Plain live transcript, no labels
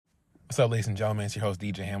What's up, ladies and gentlemen? It's your host,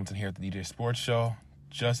 DJ Hamilton, here at the DJ Sports Show.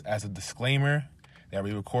 Just as a disclaimer that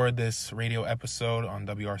we record this radio episode on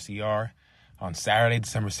WRCR on Saturday,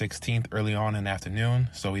 December 16th, early on in the afternoon,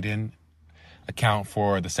 so we didn't account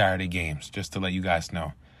for the Saturday games, just to let you guys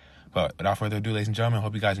know. But without further ado, ladies and gentlemen, I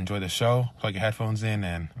hope you guys enjoy the show. Plug your headphones in,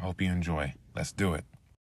 and I hope you enjoy. Let's do it.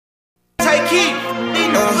 Take heat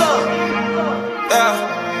in the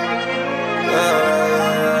club.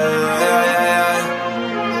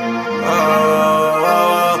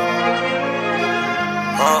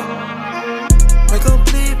 We're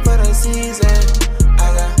complete for the season.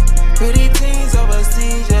 I got pretty teens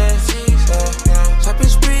overseas, shopping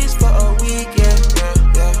sprees for a weekend,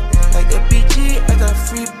 like the BG, I got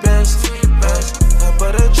free bands.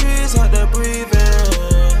 But the trees hard to breathe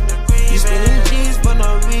in. You spinning G's for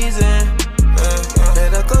no reason.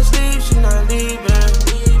 Let her go sleep, she not leaving.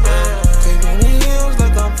 Craving the hills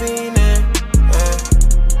like I'm fiending.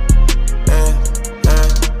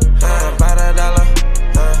 By the dollar,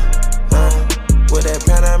 with that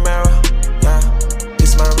Panamera.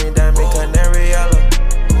 It's my ring diamond canary yellow.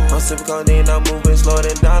 I'm sipping codeine, I'm moving slower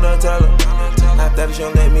than Donatello. After that,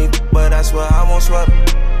 she'll let me, but I swear I won't sweat her.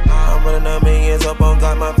 I'm running a millions up on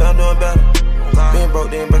God, my fam doing better. Been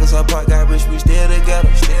broke, then break us apart, got rich, we still together.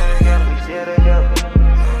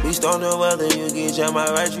 We storm the weather, you get jammed,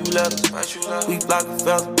 I write you letters. We block the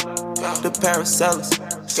fella, the Paracellus.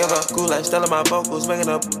 Give up cool like Stella, my vocals, making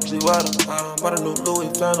up she water. Bought a new Louis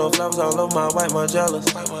flannel, flowers all over my white Margellas.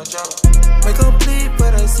 We're complete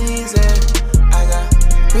for the season. I got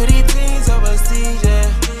pretty teens overseas,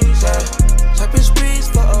 shopping sprees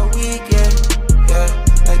for a weekend,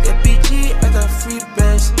 like the BG, I got free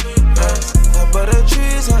bands. But the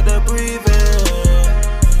trees hard to breathe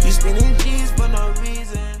in. You spinning G's for no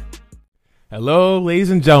reason. Hello, ladies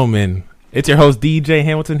and gentlemen. It's your host, DJ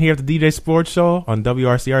Hamilton, here at the DJ Sports Show on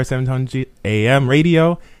WRCR 700 AM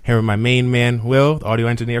radio. Here with my main man, Will, the audio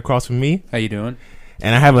engineer across from me. How you doing?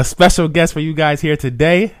 And I have a special guest for you guys here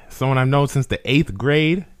today. Someone I've known since the 8th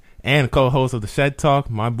grade and co-host of the Shed Talk,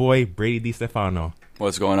 my boy, Brady Distefano.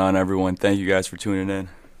 What's going on, everyone? Thank you guys for tuning in.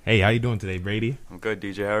 Hey, how you doing today, Brady? I'm good,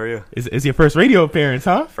 DJ. How are you? It's your first radio appearance,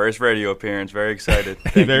 huh? First radio appearance. Very excited.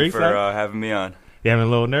 Thank you for having me on. You having a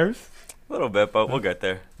little nerves? A little bit, but we'll get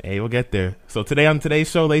there. Hey, we'll get there. So today on today's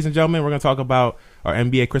show, ladies and gentlemen, we're going to talk about our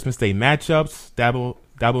NBA Christmas Day matchups,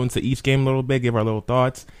 dabble into each game a little bit, give our little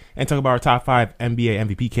thoughts, and talk about our top 5 NBA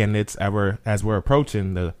MVP candidates as we're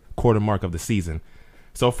approaching the quarter mark of the season.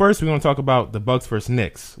 So first, we're going to talk about the Bucks versus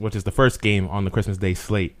Knicks, which is the first game on the Christmas Day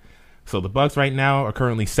slate. So the Bucks right now are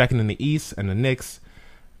currently second in the East, and the Knicks,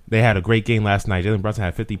 they had a great game last night. Jalen Brunson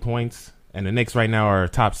had 50 points, and the Knicks right now are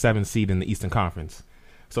top 7 seed in the Eastern Conference.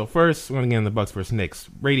 So first, we're going to get in the Bucks versus Knicks.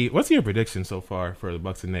 Brady, what's your prediction so far for the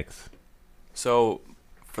Bucks and Knicks? So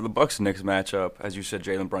for the Bucks and Knicks matchup, as you said,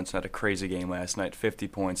 Jalen Brunson had a crazy game last night. 50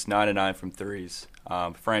 points, 9 of 9 from threes.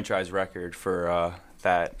 Franchise record for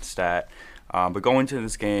that stat. But going into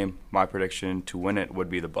this game, my prediction to win it would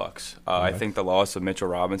be the Bucks. I think the loss of Mitchell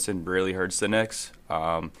Robinson really hurts the Knicks.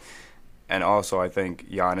 And also, I think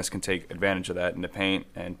Giannis can take advantage of that in the paint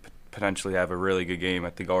and potentially have a really good game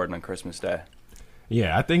at the Garden on Christmas Day.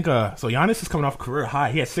 Yeah, I think so. Giannis is coming off a career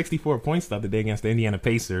high. He had 64 points the other day against the Indiana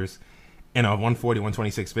Pacers in a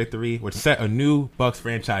 140-126 victory, which set a new Bucks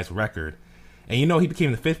franchise record. And you know, he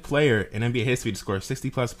became the 5th player in NBA history to score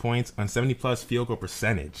 60-plus points on 70-plus field goal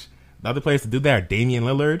percentage. The other players to do that are Damian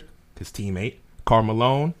Lillard, his teammate, Karl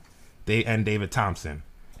Malone, and David Thompson.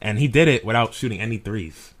 And he did it without shooting any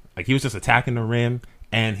threes. Like, he was just attacking the rim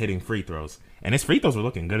and hitting free throws. And his free throws were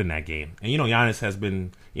looking good in that game. And, you know, Giannis has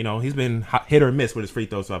been, he's been hit or miss with his free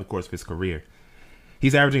throws throughout the course of his career.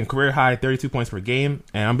 He's averaging a career high 32 points per game.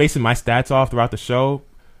 And I'm basing my stats off throughout the show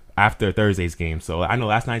after Thursday's game. So I know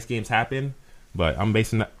last night's games happened, but I'm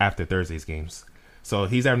basing it after Thursday's games. So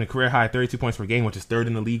he's having a career high 32 points per game, which is 3rd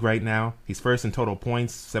in the league right now. He's 1st in total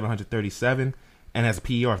points, 737, and has a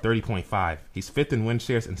PER of 30.5. He's 5th in win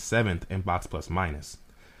shares and 7th in box plus minus.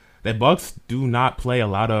 The Bucks do not play a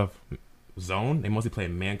lot of zone. They mostly play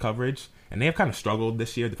man coverage, and they have kind of struggled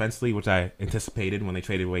this year defensively, which I anticipated when they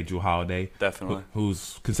traded away Jrue Holiday. Definitely.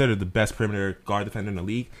 Who's considered the best perimeter guard defender in the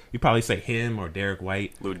league. You'd probably say him or Derek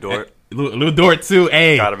White. Lou Dort. Lou Dort, too.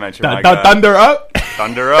 Hey, gotta mention my guy. Thunder up.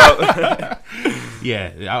 Thunder up.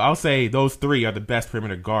 Yeah, I'll say those 3 are the best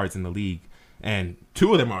perimeter guards in the league, and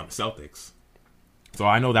 2 of them are on the Celtics. So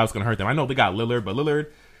I know that was going to hurt them. I know they got Lillard, but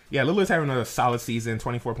Lillard's having a solid season,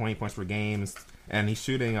 24.8 points per game, and he's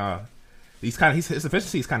shooting. His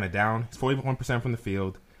efficiency is kind of down. He's 41% from the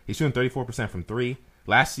field. He's shooting 34% from 3.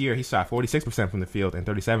 Last year, he shot 46% from the field and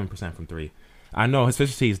 37% from 3. I know his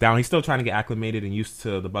efficiency is down. He's still trying to get acclimated and used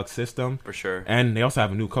to the Bucks system. For sure. And they also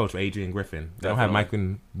have a new coach, Adrian Griffin. They don't have Mike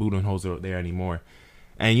Budenholzer there anymore.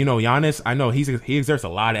 And, Giannis, I know he exerts a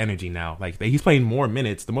lot of energy now. Like, he's playing more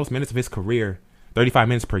minutes, the most minutes of his career, 35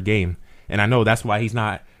 minutes per game. And I know that's why he's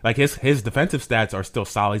not, like, his defensive stats are still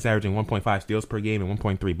solid. He's averaging 1.5 steals per game and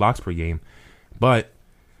 1.3 blocks per game. But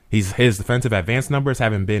his defensive advanced numbers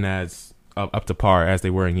haven't been as up to par as they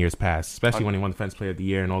were in years past, especially when he won Defensive Player of the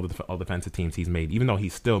Year and all defensive teams he's made, even though he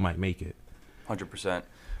still might make it. 100%.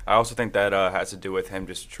 I also think that has to do with him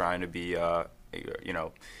just trying to be,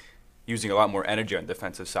 using a lot more energy on the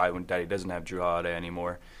defensive side when Daddy doesn't have Drew Holiday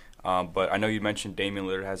anymore. But I know you mentioned Damian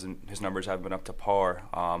Lillard his numbers haven't been up to par.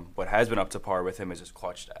 What has been up to par with him is his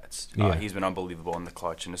clutch stats. He's been unbelievable in the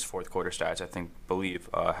clutch, and his fourth quarter stats,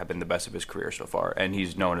 have been the best of his career so far, and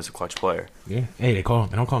he's known as a clutch player. Yeah. Hey, they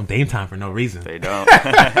don't call him Dame Time for no reason. They don't.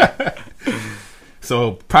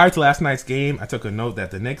 So prior to last night's game, I took a note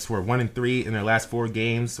that the Knicks were 1-3 in their last 4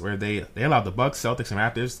 games, where they allowed the Bucks, Celtics, and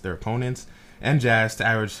Raptors, their opponents, and Jazz to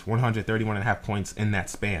average 131.5 points in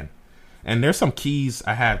that span. And there's some keys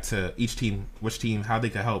I have to each team, how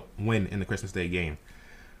they could help win in the Christmas Day game.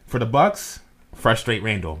 For the Bucks, frustrate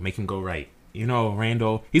Randall, make him go right.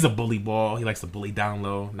 Randall, he's a bully ball. He likes to bully down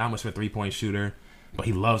low. Not much of a three-point shooter, but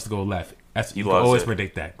he loves to go left. You can always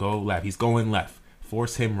predict that. Go left. He's going left.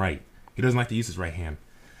 Force him right. He doesn't like to use his right hand.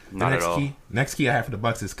 Not at all. Next key I have for the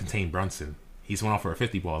Bucks is contain Brunson. He's went off for a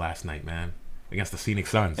 50 ball last night, man, against the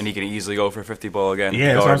Phoenix Suns. And he can easily go for a 50 ball again.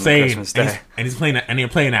 Yeah, that's what I'm saying. And he's playing, and they're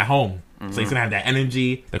playing at home. Mm-hmm. So he's gonna have that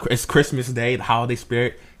energy. It's Christmas Day, the holiday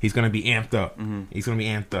spirit. He's gonna be amped up. Mm-hmm. He's gonna be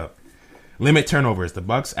amped up. Limit turnovers. The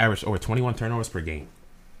Bucks average over 21 turnovers per game.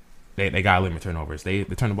 They got to limit turnovers. They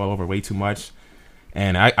turn the ball over way too much.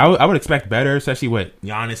 And I would expect better, especially with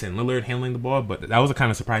Giannis and Lillard handling the ball. But that was a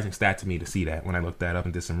kind of surprising stat to me to see that when I looked that up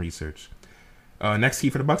and did some research. Next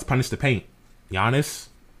key for the Bucks: punish the paint. Giannis,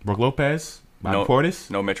 Brook Lopez, Bobby Portis.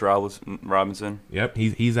 No Mitch Robinson. Yep,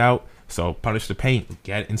 he's out. So punish the paint.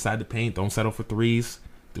 Get inside the paint. Don't settle for threes.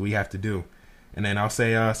 Do what you have to do. And then I'll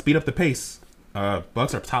say speed up the pace.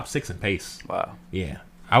 Bucks are top 6 in pace. Wow. Yeah.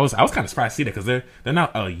 I was kind of surprised to see that because they're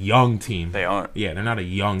not a young team. They aren't. Yeah, they're not a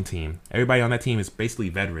young team. Everybody on that team is basically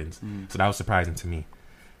veterans. So that was surprising to me.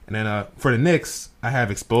 And then for the Knicks, I have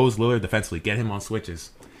exposed Lillard defensively. Get him on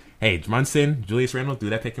switches. Hey, Brunson, Julius Randle, do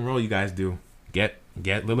that pick and roll you guys do. Get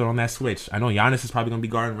Lillard on that switch. I know Giannis is probably going to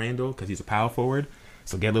be guarding Randle because he's a power forward.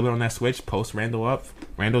 So get Lillard on that switch. Post Randle up.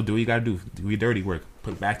 Randle, do what you got to do. Do your dirty work.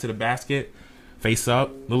 Put it back to the basket. Face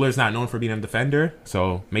up. Lillard's not known for being a defender,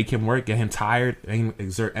 so make him work, get him tired, and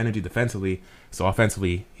exert energy defensively, so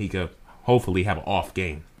offensively he could hopefully have an off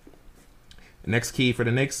game. The next key for the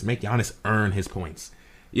Knicks, make Giannis earn his points.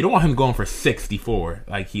 You don't want him going for 64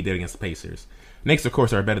 like he did against the Pacers. Knicks, of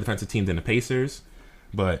course, are a better defensive team than the Pacers,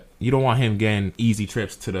 but you don't want him getting easy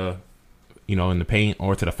trips to the, in the paint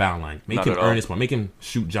or to the foul line. Make him earn his point. Make him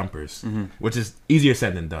shoot jumpers, which is easier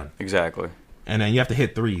said than done. Exactly. And then you have to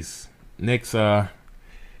hit threes. Knicks, they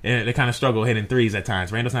kind of struggle hitting threes at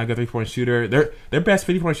times. Randall's not a good 3-point shooter. Their best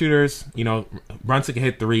 50-point shooters, Brunson can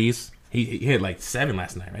hit threes. He hit like 7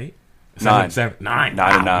 last night, right?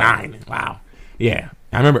 9. Wow. Yeah.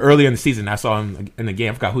 I remember earlier in the season, I saw him in the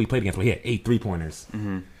game. I forgot who he played against, but he had 8 3-pointers.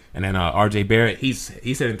 Mm-hmm. And then R.J. Barrett, he's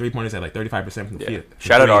hitting 3-pointers at like 35% from the field.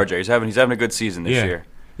 Shout out R.J. He's having a good season this year.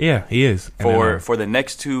 Yeah, he is. For the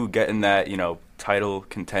next two getting that, title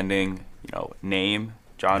contending, name,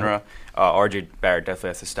 genre, R.J. Barrett definitely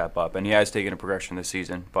has to step up, and he has taken a progression this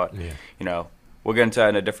season. But we'll get into that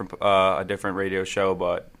in a different radio show.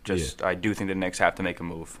 But I do think the Knicks have to make a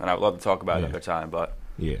move, and I would love to talk about it another time. But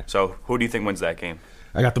so who do you think wins that game?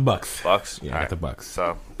 I got the Bucks. Bucks. Yeah, I got the Bucks.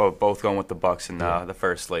 So both going with the Bucks in the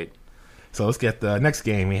first slate. So let's get the next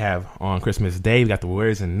game we have on Christmas Day. We got the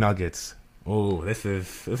Warriors and Nuggets. Oh,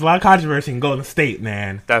 there's a lot of controversy in Golden State,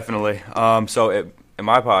 man. Definitely. In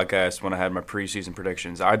my podcast, when I had my preseason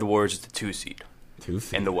predictions, I had the Warriors as the 2 seed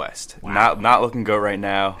in the West. Wow. Not looking good right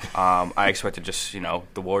now. I expected just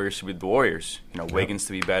the Warriors to be the Warriors. Wiggins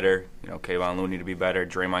to be better. Kevon Looney to be better.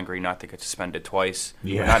 Draymond Green not to get suspended twice.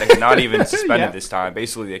 Yeah. Not even suspended this time.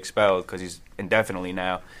 Basically expelled because he's indefinitely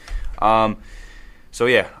now. I'm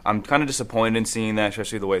kind of disappointed in seeing that,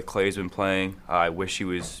 especially the way Klay's been playing. I wish he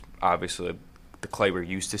was obviously the Klay we're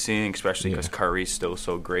used to seeing, especially because Curry's still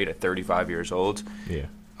so great at 35 years old. Yeah.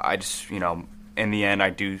 I just, in the end, I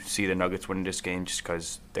do see the Nuggets winning this game just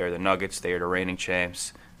because they're the Nuggets. They are the reigning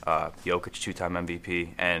champs. Jokic 2-time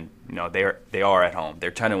MVP, and they are at home.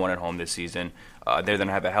 They're 10-1 at home this season. They're going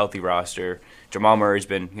to have a healthy roster. Jamal Murray's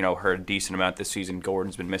been hurt a decent amount this season.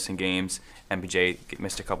 Gordon's been missing games. MPJ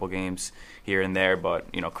missed a couple games here and there, but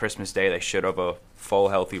Christmas Day they should have a full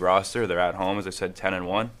healthy roster. They're at home, as I said,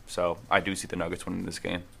 10-1. So I do see the Nuggets winning this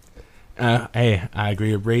game. Hey, I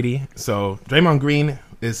agree with Brady. So Draymond Green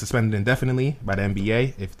is suspended indefinitely by the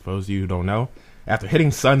NBA, if those of you who don't know, after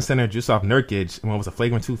hitting Sun center Jusuf Nurkic in what was a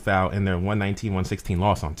flagrant 2 foul in their 119-116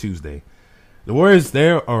 loss on Tuesday. The Warriors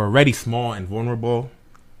there are already small and vulnerable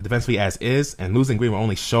defensively as is, and losing Green will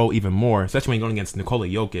only show even more, especially when you're going against Nikola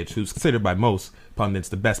Jokic, who's considered by most pundits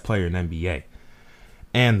the best player in the NBA.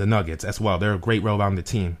 And the Nuggets as well. They're a great well-rounded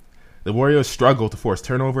team. The Warriors struggle to force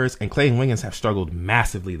turnovers, and Klay and Wiggins have struggled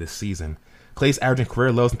massively this season. Klay's averaging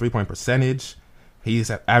career lows in three-point percentage. He's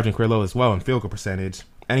averaging career low as well in field goal percentage.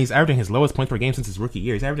 And he's averaging his lowest points per game since his rookie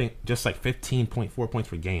year. He's averaging just like 15.4 points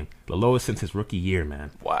per game. The lowest since his rookie year,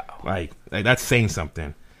 man. Wow. Like that's saying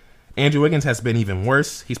something. Andrew Wiggins has been even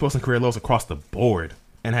worse. He's posting career lows across the board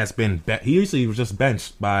and has been he usually was just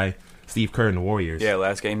benched by Steve Kerr and the Warriors. Yeah,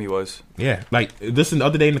 last game he was. Yeah, like this the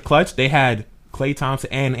other day in the clutch, they had Klay Thompson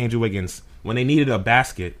and Andrew Wiggins. When they needed a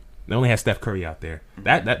basket, they only had Steph Curry out there.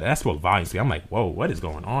 That spoke volumes to me. I'm like, whoa, what is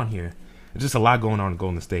going on here? There's just a lot going on in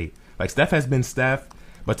Golden State. Like Steph has been Steph,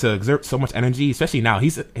 but to exert so much energy, especially now,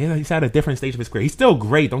 he's at a different stage of his career. He's still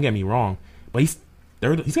great, don't get me wrong, but he's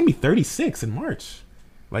going to be 36 in March.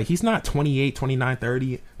 Like, he's not 28, 29,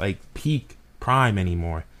 30, like, peak prime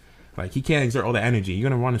anymore. Like, he can't exert all the energy. You're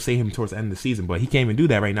going to want to save him towards the end of the season, but he can't even do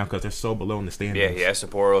that right now because they're so below in the standings. Yeah, he has to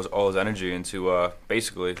pour all his energy into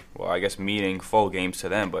basically, I guess, meaning full games to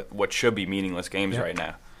them, but what should be meaningless games right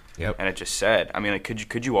now. Yep. And it just said, I mean, like,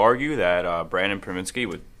 could you argue that Brandon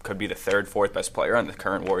Praminsky could be the third, fourth best player on the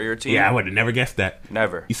current Warrior team? Yeah, I would have never guessed that.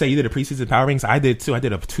 Never. You say you did a preseason power rankings? I did too. I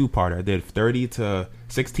did a two-parter. I did 30 to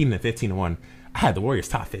 16 and 15 to 1. I had the Warriors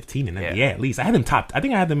top 15 in NBA at least. I think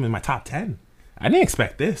I had them in my top 10. I didn't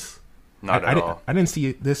expect this. Not at all. I didn't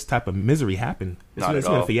see this type of misery happen. It's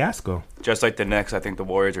been a fiasco. Just like the Knicks, I think the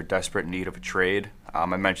Warriors are desperate in need of a trade. I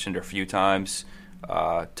mentioned it a few times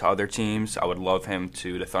to other teams. I would love him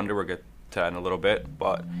to the Thunder. We'll get to that in a little bit.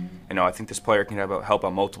 But, I think this player can help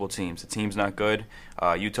on multiple teams. The team's not good.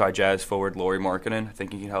 Utah Jazz forward Lauri Markkanen, I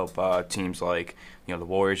think he can help teams like the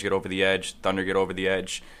Warriors get over the edge, Thunder get over the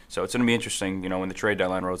edge. So it's going to be interesting, when the trade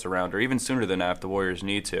deadline rolls around, or even sooner than that if the Warriors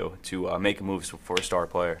need to make moves for a star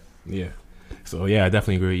player. Yeah. So, yeah, I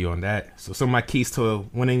definitely agree with you on that. So some of my keys to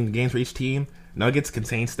winning games for each team, Nuggets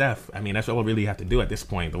contain Steph. I mean, that's all we really have to do at this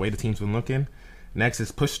point, the way the team's been looking. Next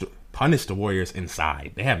is punish the Warriors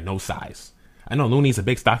inside. They have no size. I know Looney's a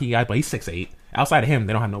big, stocky guy, but he's 6'8". Outside of him,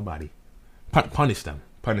 they don't have nobody. Punish them.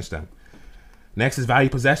 Next is value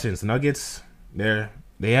possessions. The Nuggets,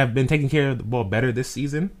 they have been taking care of the ball better this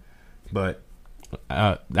season, but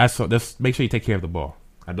just make sure you take care of the ball.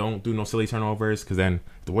 I don't do no silly turnovers because then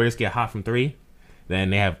if the Warriors get hot from three,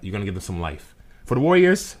 then you're going to give them some life. For the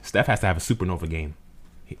Warriors, Steph has to have a supernova game.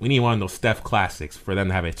 We need one of those Steph classics for them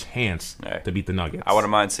to have a chance to beat the Nuggets. I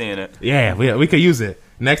wouldn't mind seeing it. Yeah, we could use it.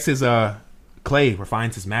 Next is Klay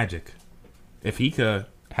refines his magic. If he could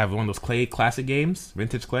have one of those Klay classic games,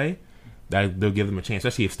 vintage Klay, they'll give them a chance,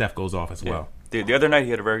 especially if Steph goes off as well. The other night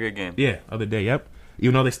he had a very good game. Yeah, other day, yep.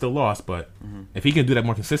 Even though they still lost, but if he can do that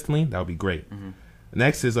more consistently, that would be great.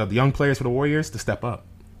 Next is the young players for the Warriors to step up.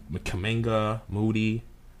 Kuminga, Moody,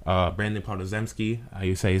 Brandon Podozemski, how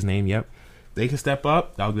you say his name, yep. They can step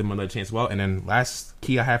up. That'll give them another chance as well. And then last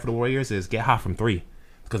key I have for the Warriors is get hot from three.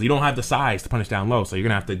 Because you don't have the size to punish down low, so you're going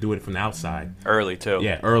to have to do it from the outside. Early, too.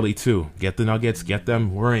 Yeah, early, too. Get the Nuggets, get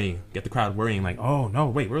them worrying, get the crowd worrying like, oh, no,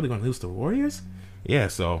 wait, we're really going to lose to the Warriors? Yeah,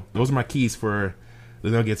 so those are my keys for the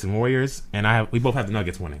Nuggets and Warriors, and we both have the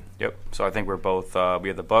Nuggets winning. Yep, so I think we're both, we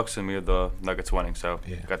have the Bucks and we have the Nuggets winning, so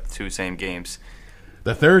we got the two same games.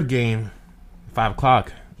 The third game, 5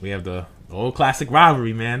 o'clock, we have the old classic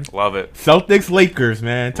rivalry, man. Love it. Celtics-Lakers,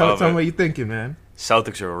 man. Tell me what you're thinking, man.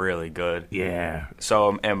 Celtics are really good. Yeah.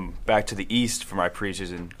 So, and back to the East for my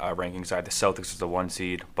preseason rankings side, the Celtics is the 1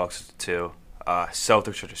 seed, Bucks is the 2.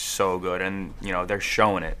 Celtics are just so good, and, they're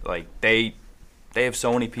showing it. Like, they have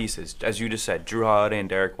so many pieces. As you just said, Drew Holiday and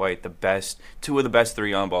Derek White, two of the best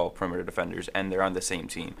 3 on-ball perimeter defenders, and they're on the same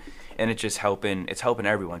team. And it's just helping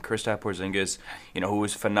everyone. Kristaps Porzingis, who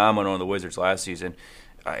was phenomenal in the Wizards last season,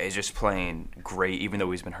 is just playing great, even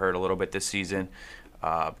though he's been hurt a little bit this season.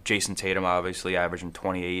 Jason Tatum, obviously, averaging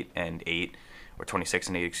 28 and 8, or 26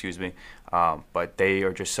 and 8, excuse me. But they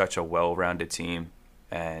are just such a well-rounded team,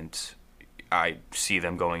 and I see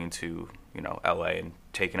them going into, LA and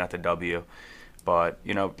taking out the W. But,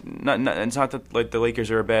 it's not that like the Lakers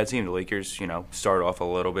are a bad team. The Lakers, start off a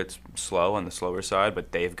little bit slow on the slower side,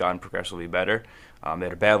 but they've gotten progressively better. They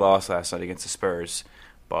had a bad loss last night against the Spurs,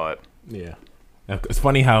 but yeah. It's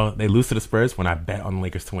funny how they lose to the Spurs when I bet on the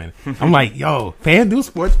Lakers to win. I'm like, yo, FanDuel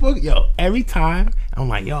Sportsbook, every time I'm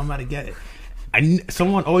like, I'm about to get it.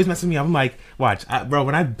 Someone always messes me up. I'm like, watch, bro,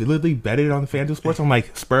 when I literally betted on the FanDuel Sports, I'm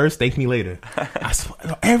like, Spurs, thank me later. I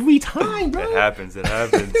swear, every time, bro. It happens.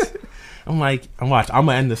 I'm like, I'm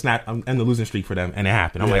going to end the losing streak for them, and it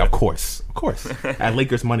happened. I'm like, of course. At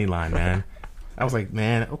Lakers money line, man. I was like,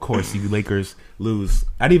 man, of course you Lakers lose.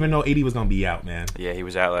 I didn't even know AD was going to be out, man. Yeah, he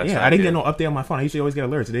was out last night. Yeah, I didn't get no update on my phone. I usually always get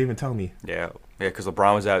alerts. They didn't even tell me. Yeah, because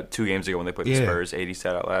LeBron was out 2 games ago when they played the Spurs. AD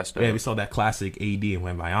sat out last night. Yeah, we saw that classic AD and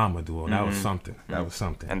Wembanyama duel. That was something. That was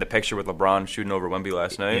something. And the picture with LeBron shooting over Wemby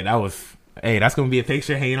last night. Yeah, that was... Hey, that's going to be a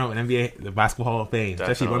picture hanging up in NBA, the Basketball Hall of Fame.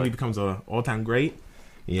 Definitely. Especially when Wemby becomes an all-time great.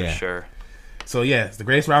 Yeah. For sure. So, yeah, it's the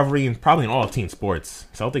greatest rivalry probably in all of team sports.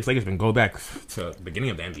 Celtics-Lakers been go back to the beginning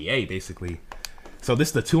of the NBA, basically. So this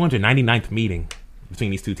is the 299th meeting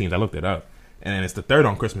between these two teams. I looked it up. And it's the third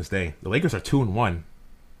on Christmas Day. The Lakers are 2-1.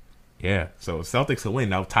 Yeah. So Celtics will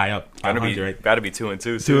win. They'll tie up 500. Got to be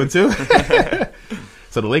 2-2. 2-2?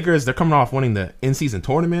 So the Lakers, they're coming off winning the in-season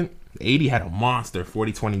tournament. AD had a monster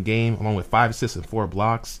 40-20 game along with 5 assists and 4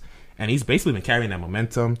 blocks. And he's basically been carrying that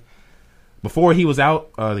momentum. Before he was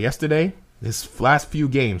out yesterday, his last few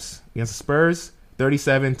games against the Spurs,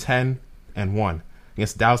 37-10-1.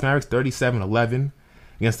 Against the Dallas Mavericks, 37-11.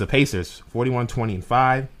 Against the Pacers,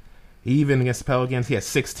 41-20-5. Even against the Pelicans, he had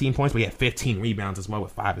 16 points, but he had 15 rebounds as well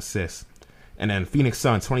with 5 assists. And then Phoenix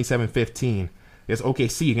Suns, 27-15. Against the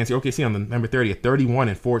OKC on the number 30 at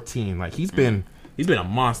 31-14. Like he's been a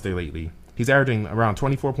monster lately. He's averaging around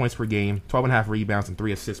 24 points per game, 12.5 rebounds, and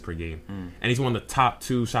 3 assists per game. And he's one of the top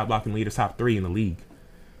 2 shot blocking leaders, top 3 in the league.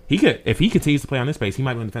 If he continues to play on this pace, he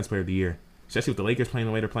might win Defensive Player of the Year. Especially with the Lakers playing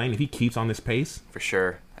the way they're playing. If he keeps on this pace. For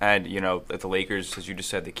sure. And, if the Lakers, as you just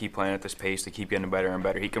said, they keep playing at this pace, they keep getting better and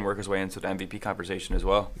better, he can work his way into the MVP conversation as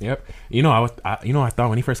well. Yep. I thought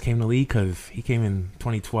when he first came to the league, because he came in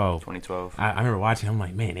 2012. I remember watching him, I'm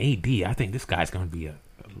like, man, AD, I think this guy's going to be a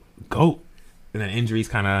GOAT. And then injuries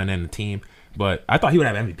and then the team. But I thought he would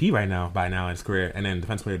have MVP by now in his career. And then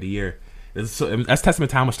Defensive Player of the Year. That's testament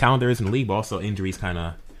to how much talent there is in the league, but also injuries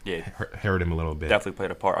hurt him a little bit. Definitely played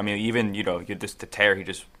a part. I mean, even the tear he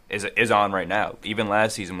just is on right now. Even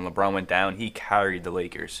last season when LeBron went down, he carried the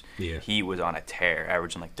Lakers. Yeah, he was on a tear,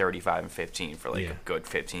 averaging like 35 and 15 for a good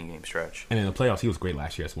 15-game stretch. And in the playoffs, he was great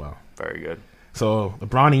last year as well. Very good. So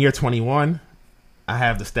LeBron in year 21. I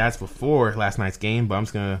have the stats before last night's game, but I'm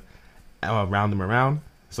just gonna round them around.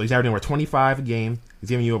 So he's averaging over 25 a game. He's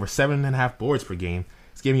giving you over 7.5 boards per game.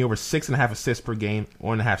 He's giving you over 6.5 assists per game,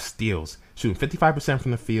 1.5 steals. Shooting 55%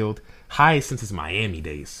 from the field, highest since his Miami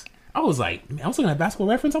days. I was looking at Basketball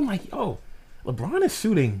Reference. I'm like, yo, LeBron is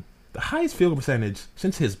shooting the highest field goal percentage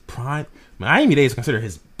since his prime. Miami days is considered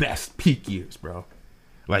his best peak years, bro.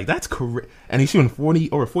 Like, that's correct. And he's shooting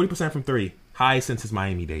over 40% from 3, highest since his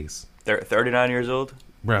Miami days. They're 39 years old?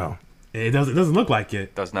 Bro, it doesn't look like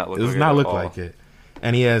it. Does not look like it.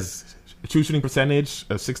 And he has a true shooting percentage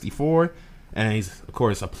of 64, and he's, of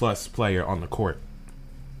course, a plus player on the court.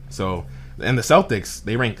 So... And the Celtics,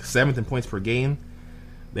 they rank 7th in points per game.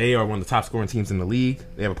 They are one of the top scoring teams in the league.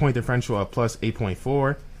 They have a point differential of plus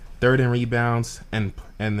 8.4, 3rd in rebounds, and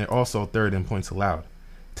they're also 3rd in points allowed.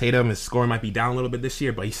 Tatum, his scoring might be down a little bit this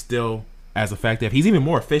year, but he's still as effective. He's even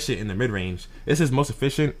more efficient in the mid-range. This is most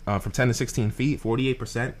efficient from 10 to 16 feet,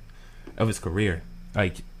 48% of his career.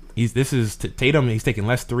 Like, Tatum, he's taking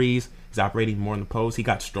less threes. He's operating more in the post. He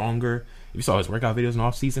got stronger. If you saw his workout videos in the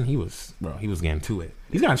offseason, he was getting to it.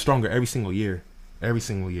 He's gotten stronger every single year.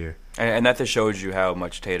 And that just shows you how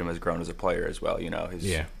much Tatum has grown as a player as well.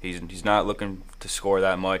 He's not looking to score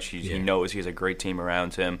that much. He knows he has a great team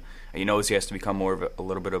around him. He knows he has to become more of a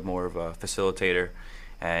little bit more of a facilitator,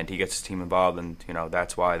 and he gets his team involved. And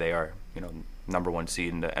that's why they are number 1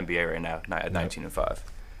 seed in the NBA right now at 19-5.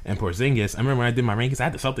 And Porzingis, I remember when I did my rankings, I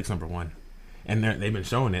had the Celtics number 1, and they've been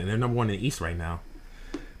showing it. They're number 1 in the East right now.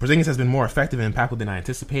 Porzingis has been more effective and impactful than I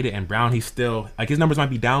anticipated, and Brown, he's still, his numbers might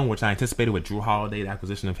be down, which I anticipated with Drew Holiday, the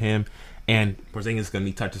acquisition of him, and Porzingis is going to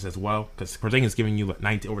need touches as well, because Porzingis is giving you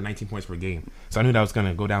over 19 points per game. So I knew that was going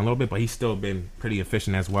to go down a little bit, but he's still been pretty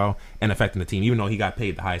efficient as well and affecting the team, even though he got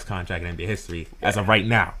paid the highest contract in NBA history as of right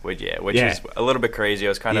now. Which is a little bit crazy. I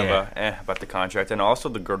was kind of about the contract, and also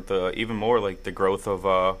the even more like the growth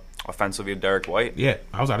of offensively Derek White. Yeah,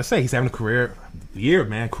 I was about to say, he's having a career year,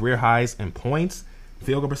 man, career highs in points,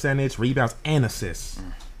 field goal percentage, rebounds, and assists.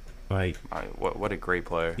 Like, what a great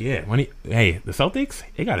player. Yeah, the Celtics,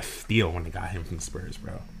 they got a steal when they got him from the Spurs,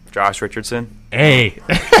 bro. Josh Richardson. Hey,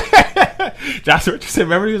 Josh Richardson.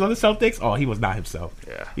 Remember he was on the Celtics? Oh, he was not himself.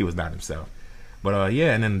 Yeah, he was not himself. But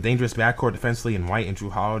yeah, and then dangerous backcourt defensively in White and Drew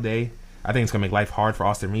Holiday. I think it's gonna make life hard for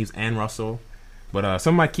Austin Reeves and Russell. But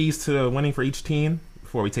some of my keys to winning for each team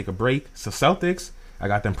before we take a break. So Celtics, I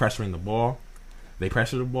got them pressuring the ball. They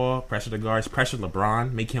pressure the ball, pressure the guards, pressure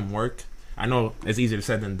LeBron, make him work. I know it's easier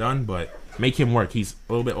said than done, but make him work. He's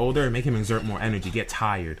a little bit older, make him exert more energy, get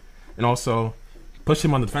tired. And also push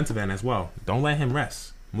him on the defensive end as well. Don't let him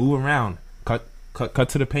rest. Move around, cut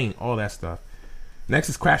to the paint, all that stuff. Next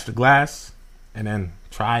is crash the glass, and then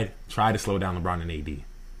try to slow down LeBron and AD.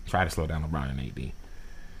 Try to slow down LeBron and AD.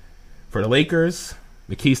 For the Lakers,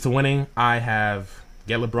 the keys to winning, I have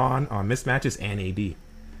get LeBron on mismatches and AD.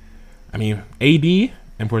 I mean, AD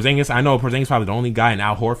and Porzingis, I know Porzingis is probably the only guy in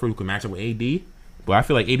Al Horford who can match up with AD, but I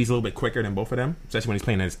feel like AD's a little bit quicker than both of them, especially when he's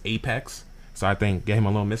playing at his apex. So I think get him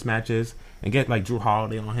a little mismatches and get like Drew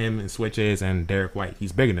Holiday on him and switches and Derek White.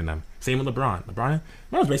 He's bigger than them. Same with LeBron.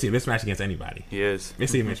 LeBron's basically a mismatch against anybody. He is.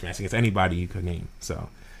 Basically a mismatch against anybody you could name. So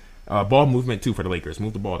ball movement too for the Lakers.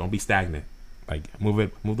 Move the ball. Don't be stagnant. Like,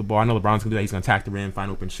 move the ball. I know LeBron's going to do that. He's going to attack the rim, find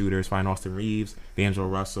open shooters, find Austin Reeves, D'Angelo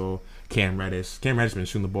Russell, Cam Reddish. Cam Reddish has been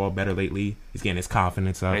shooting the ball better lately. He's getting his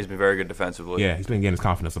confidence up. And he's been very good defensively. Yeah, he's been getting his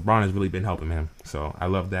confidence. LeBron has really been helping him. So I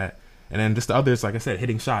love that. And then just the others, like I said,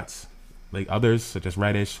 hitting shots. Like others, such as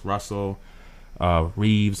Reddish, Russell,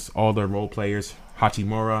 Reeves, all the role players,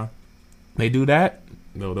 Hachimura. They do that,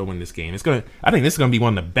 they'll win this game. I think this is gonna be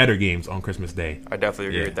one of the better games on Christmas Day. I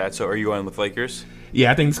definitely agree with that. So are you on with Lakers? Yeah,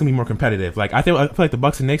 I think it's gonna be more competitive. Like I feel like the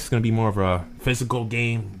Bucks and Knicks is gonna be more of a physical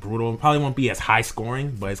game, brutal. Probably won't be as high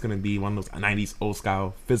scoring, but it's gonna be one of those '90s old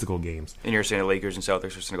style physical games. And you're saying the Lakers and Celtics are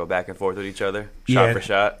just gonna go back and forth with each other, shot for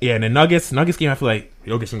shot. Yeah, and the Nuggets game, I feel like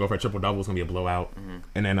Jokic's gonna go for a triple double. It's gonna be a blowout. Mm-hmm.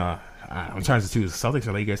 And then I'm trying to choose Celtics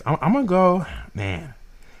or Lakers. I'm gonna go, man.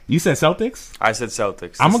 You said Celtics? I said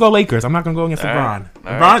Celtics. I'm gonna go Lakers. I'm not gonna go against LeBron.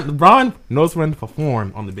 LeBron knows when to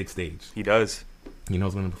perform on the big stage. He does. He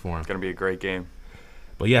knows when to perform. It's gonna be a great game.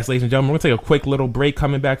 But yes, ladies and gentlemen, we're gonna take a quick little break.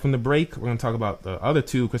 Coming back from the break, we're gonna talk about the other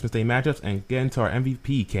two Christmas Day matchups and get into our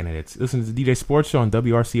MVP candidates. Listen to the DJ Sports Show on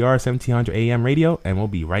WRCR 1700 AM radio, and we'll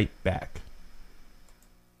be right back.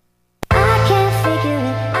 I can't figure it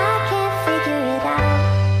out.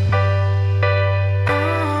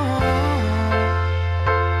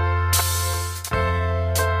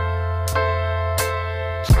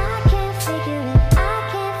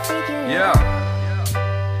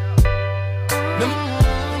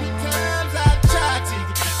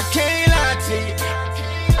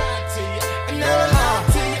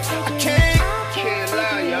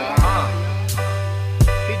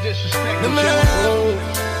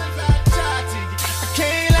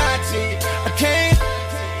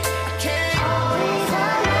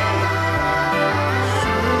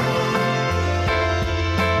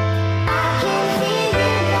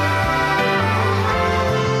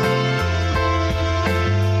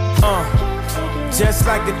 Just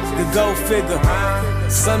like a go figure.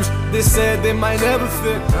 Some they said they might never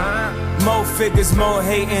fit. More figures, more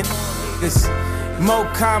hating. This more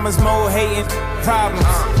commas, more hating problems.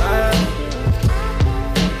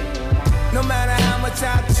 No matter how much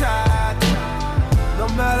I tried, no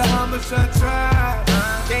matter how much I tried,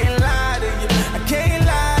 can't lie to you. I can't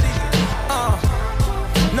lie to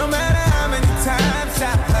you. No matter how many times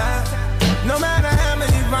I heard, no matter how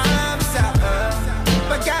many rhymes I heard,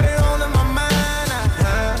 but got it on in my mind.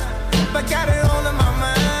 I got it all in my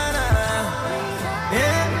mind.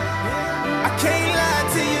 Yeah, I can't lie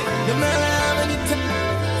to you. No matter how many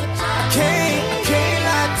times, I can't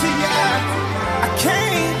lie to you. I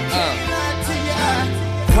can't lie to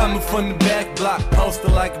you. Coming from the back block,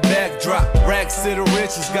 posted like a backdrop. Racks to the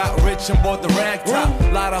riches, got rich and bought the rag top.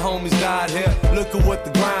 Lot of homies died here. Look at what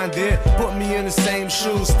the grind did. Put me in the same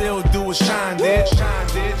shoes, still do what Shine did.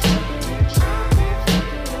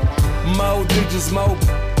 More digits, more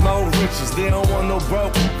riches, they don't want no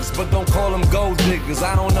brokers, but don't call them gold diggers.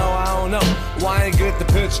 I don't know, why I ain't get the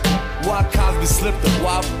picture. Why Cosby slipped up,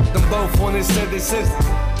 why them both when they said they sisters.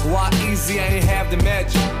 Why Easy I ain't have the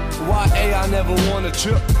magic, why AI never won a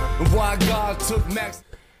trip, and why God took Max.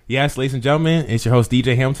 Yes, ladies and gentlemen, it's your host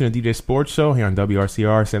DJ Hamilton of DJ Sports Show here on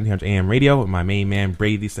WRCR 1700 AM radio with my main man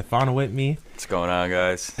Brady Distefano with me. What's going on,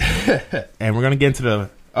 guys? And we're gonna get into the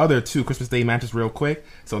other two Christmas Day matches real quick.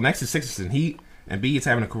 So next is Sixers and Heat. And B is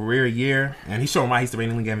having a career year, and he's showing why he's the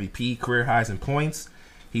reigning league MVP, career highs in points.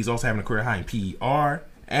 He's also having a career high in PER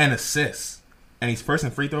and assists. And he's first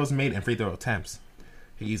in free throws made and free throw attempts.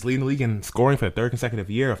 He's leading the league in scoring for the third consecutive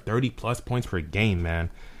year of 30-plus points per game, man.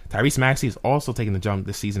 Tyrese Maxey is also taking the jump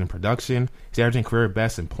this season in production. He's averaging career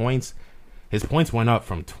best in points. His points went up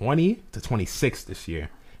from 20 to 26 this year.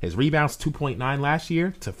 His rebounds 2.9 last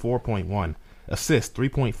year to 4.1. Assists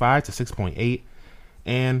 3.5 to 6.8.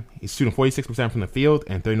 And he's shooting 46% from the field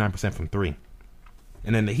and 39% from three.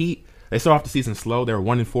 And then the Heat, they start off the season slow. They were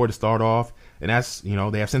 1-4 to start off. And that's, you know,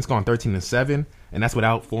 they have since gone 13-7. And that's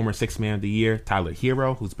without former Sixth Man of the Year, Tyler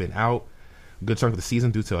Hero, who's been out a good chunk of the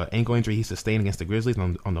season due to an ankle injury he sustained against the Grizzlies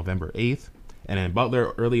on November 8th. And then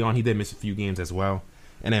Butler, early on, he did miss a few games as well.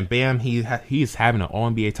 And then Bam, he's having an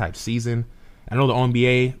All-NBA type season. I know the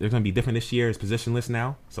All-NBA, they're going to be different this year. It's positionless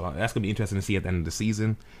now. So that's going to be interesting to see at the end of the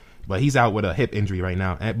season. But he's out with a hip injury right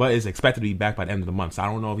now. But is expected to be back by the end of the month. So I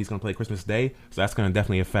don't know if he's going to play Christmas Day. So that's going to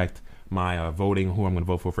definitely affect my voting, who I'm going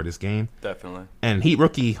to vote for this game. Definitely. And Heat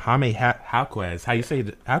rookie Jaime Jaquez. How you say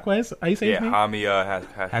it? Jaquez? How you say his name? Jaime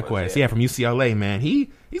Jaquez. Yeah, from UCLA, man.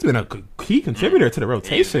 He's been a key contributor to the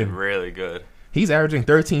rotation. He's been really good. He's averaging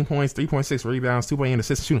 13 points, 3.6 rebounds, 2.8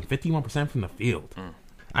 assists, shooting 51% from the field.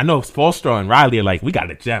 I know Spoelstra and Riley are like, we got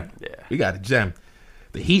a gem. Yeah. We got a gem.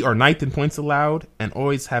 The Heat are ninth in points allowed and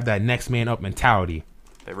always have that next man up mentality.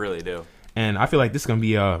 They really do. And I feel like this is going to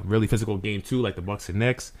be a really physical game, too, like the Bucks and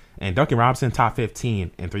Knicks. And Duncan Robinson, top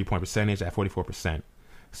 15 in three-point percentage at 44%.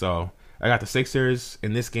 So I got the Sixers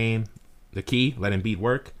in this game. The key, let Embiid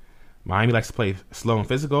work. Miami likes to play slow and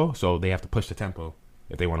physical, so they have to push the tempo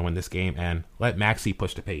if they want to win this game. And let Maxey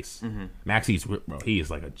push the pace. Maxey's, bro, he is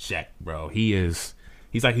like a jet, bro. He's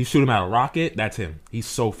like, you shoot him out a rocket, that's him. He's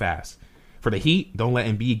so fast. For the Heat, don't let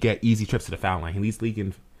Embiid get easy trips to the foul line. He leads league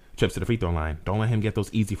in trips to the free throw line. Don't let him get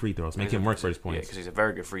those easy free throws. Make him work for his points. Yeah, because he's a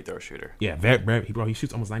very good free throw shooter. Yeah, he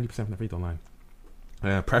shoots almost 90% from the free throw line.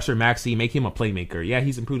 Pressure Maxey, make him a playmaker. Yeah,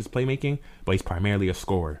 he's improved his playmaking, but he's primarily a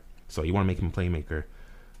scorer. So you want to make him a playmaker.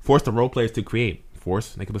 Force the role players to create.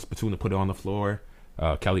 Force Nicholas Batum to put it on the floor.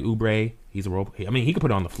 Kelly Oubre, he's a role. I mean, he can put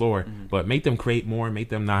it on the floor, but make them create more. Make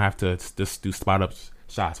them not have to just do spot up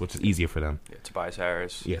shots, which is easier for them. Yeah, Tobias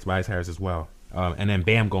Harris. Yeah, Tobias Harris as well. And then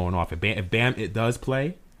Bam going off. If Bam it does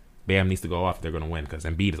play, Bam needs to go off if they're going to win because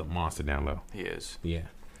Embiid is a monster down low. He is. Yeah.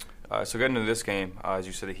 So getting into this game, as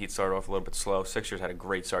you said, the Heat started off a little bit slow. Sixers had a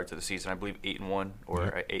great start to the season. I believe 8-1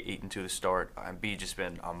 or 8-2 to start. Embiid just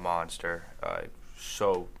been a monster.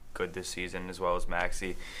 So good this season, as well as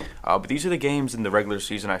Maxey. But these are the games in the regular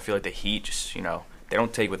season I feel like the Heat just, they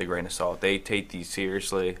don't take with a grain of salt. They take these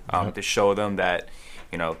seriously to show them that,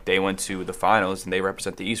 they went to the finals and they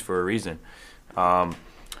represent the East for a reason.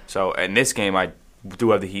 So in this game, I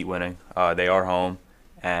do have the Heat winning. They are home.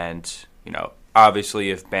 And,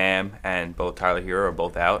 obviously if Bam and both Tyler Hero are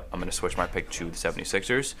both out, I'm going to switch my pick to the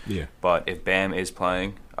 76ers. Yeah. But if Bam is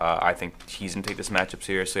playing, I think he's going to take this matchup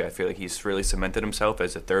seriously. I feel like he's really cemented himself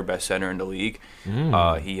as the third best center in the league.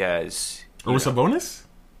 He has... Over Sabonis?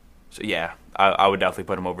 So, yeah, I would definitely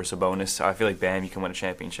put him over Sabonis. I feel like Bam you can win a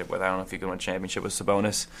championship with. I don't know if you can win a championship with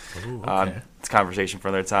Sabonis. Ooh, okay. It's a conversation for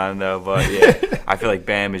another time, though. But, yeah, I feel like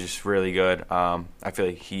Bam is just really good. I feel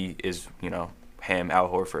like he is, him, Al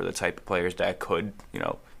Horford, the type of players that could,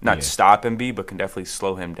 not stop Embiid, but can definitely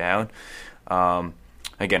slow him down.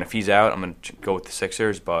 Again, if he's out, I'm going to go with the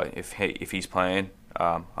Sixers. But if he's playing,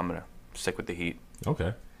 I'm going to stick with the Heat.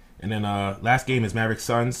 Okay. And then last game is Mavericks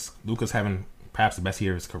Suns. Luka's having perhaps the best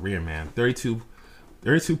year of his career, man.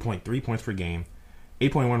 32.3 points per game,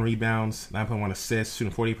 8.1 rebounds, 9.1 assists,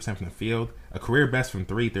 shooting 48% from the field. A career best from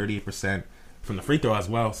three, 38%. From the free throw as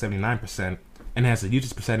well, 79%. And has a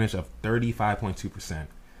usage percentage of 35.2%.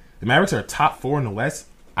 The Mavericks are top 4 in the West.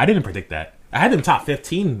 I didn't predict that. I had them top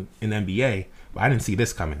 15 in the NBA, but I didn't see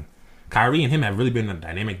this coming. Kyrie and him have really been a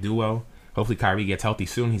dynamic duo. Hopefully Kyrie gets healthy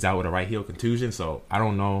soon. He's out with a right heel contusion, so I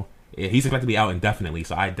don't know. He's expected to be out indefinitely,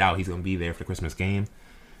 so I doubt he's going to be there for the Christmas game.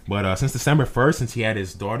 But since December 1st, since he had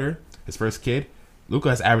his daughter, his first kid, Luka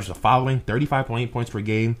has averaged the following: 35.8 points per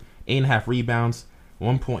game, 8.5 rebounds,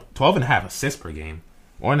 12.5 assists per game,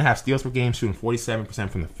 1.5 steals per game, shooting 47%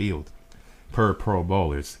 from the field per Pro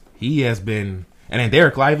Bowlers. He has been... And then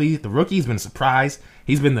Derek Lively, the rookie, has been a surprise.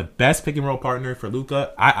 He's been the best pick-and-roll partner for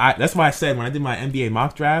Luka. That's why I said when I did my NBA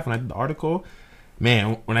mock draft, when I did the article,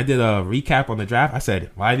 man, when I did a recap on the draft, I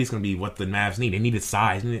said Lively's going to be what the Mavs need. They needed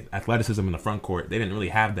size, needed athleticism in the front court. They didn't really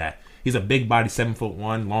have that. He's a big body,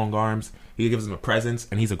 7'1", long arms. He gives them a presence,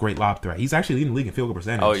 and he's a great lob threat. He's actually leading the league in field goal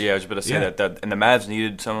percentage. Oh, yeah, I was about to say that. And the Mavs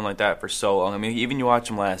needed someone like that for so long. I mean, even you watch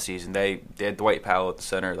them last season, they had Dwight Powell at the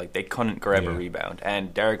center. Like, they couldn't grab a rebound.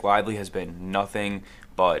 And Derek Lively has been nothing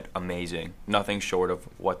but amazing. Nothing short of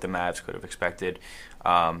what the Mavs could have expected.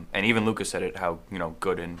 And even Lucas said it, how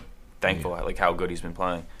good and thankful, like how good he's been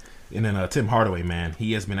playing. And then Tim Hardaway, man,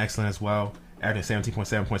 he has been excellent as well. averaging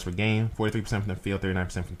 17.7 points per game, 43% from the field,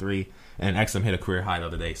 39% from three. And Exum hit a career high the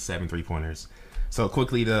other day, 7 3-pointers. So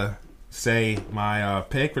quickly to say my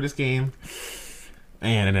pick for this game.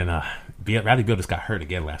 And then Bradley Beal just got hurt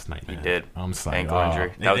again last night, man. He did. I'm sorry. Ankle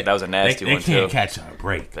injury. That was a nasty one, too. They can't catch a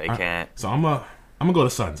break. They can't. So I'm gonna go to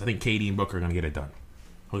Suns. I think KD and Booker are going to get it done.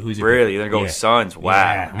 Who's your really? pick? You're going to go with Suns? Wow.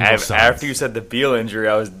 Yeah, After you said the Beal injury,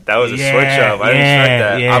 that was a switch up. I didn't expect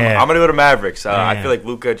that. Yeah. I'm going to go to Mavericks. I feel like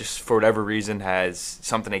Luka, just for whatever reason, has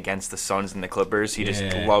something against the Suns and the Clippers. He just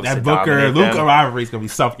loves that to Booker dominate Luka them. rivalry is going to be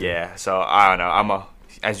something. Yeah, so I don't know.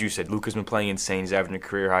 As you said, Luka's been playing insane. He's averaging a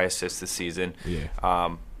career high assists this season. Yeah.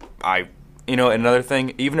 Another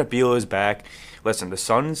thing, even if Beal is back, listen, the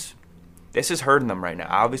Suns, this is hurting them right now.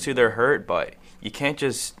 Obviously, they're hurt, but you can't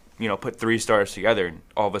just put 3 stars together and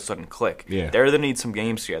all of a sudden click. Yeah. They're going to need some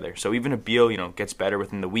games together. So even if Beal, gets better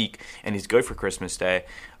within the week and he's good for Christmas Day,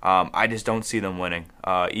 I just don't see them winning.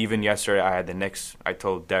 Even yesterday, I had the Knicks. I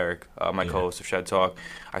told Derek, my co-host of Shed Talk,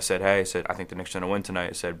 I said, I think the Knicks are going to win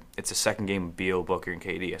tonight. I said, it's the second game of Beal, Booker, and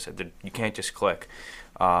KD. I said, you can't just click.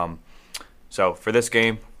 So for this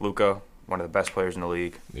game, Luka, one of the best players in the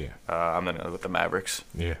league. Yeah. I'm going to go with the Mavericks.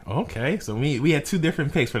 Yeah. Okay. So we had 2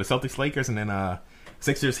 different picks for the Celtics, Lakers, and then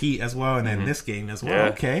Sixers, Heat as well, and then this game as well. Yeah.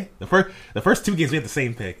 Okay. The first 2 games we had the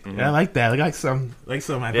same pick. Yeah, I like that. I like some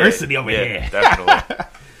adversity over here. Definitely.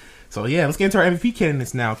 So let's get into our MVP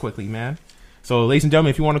candidates now quickly, man. So, ladies and gentlemen,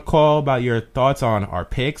 if you want to call about your thoughts on our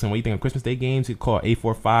picks and what you think of Christmas Day games, you can call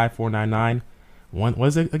 845-499. What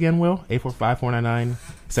is it again, Will?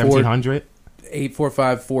 845-499-1700.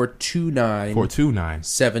 845-429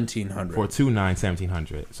 1700.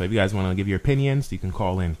 429-1700. So if you guys want to give your opinions, you can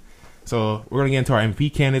call in. So we're going to get into our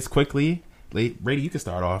MVP candidates quickly. Brady, you can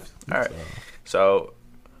start off. All right. So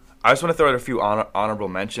I just want to throw out a few honorable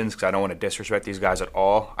mentions because I don't want to disrespect these guys at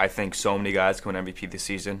all. I think so many guys can win MVP this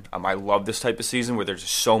season. I love this type of season where there's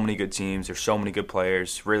so many good teams, there's so many good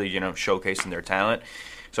players, really, showcasing their talent.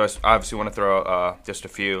 So I obviously want to throw out just a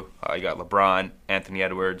few. You got LeBron, Anthony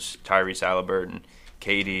Edwards, Tyrese Halliburton,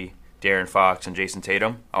 KD, De'Aaron Fox, and Jason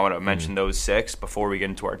Tatum. I want to mention those 6 before we get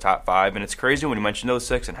into our top 5. And it's crazy when you mention those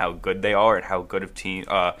 6 and how good they are and how good of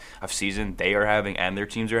season they are having and their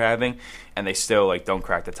teams are having, and they still don't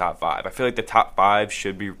crack the top 5. I feel like the top 5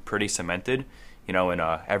 should be pretty cemented, in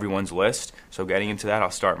everyone's list. So getting into that,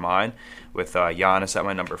 I'll start mine with Giannis at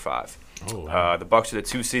my number 5. Oh, wow. The Bucks are the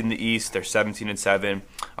 2 seed in the East. They're 17-7.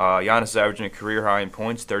 Giannis is averaging a career high in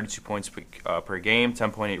points, 32 points per game,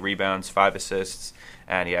 10.8 rebounds, 5 assists,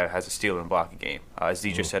 and he has a steal and block a game. As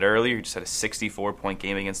DJ said earlier, he just had a 64-point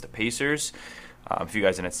game against the Pacers. If you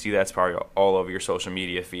guys didn't see that, it's probably all over your social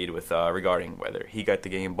media feed with regarding whether he got the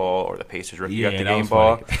game ball or the Pacers rookie got the game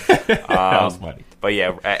ball. That was funny. But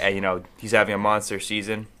he's having a monster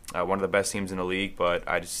season. One of the best teams in the league, but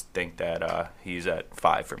I just think that he's at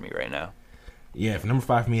 5 for me right now. Yeah, for number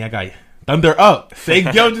 5 for me, I got Thunder up. Say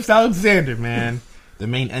Gilgeous Alexander, man. The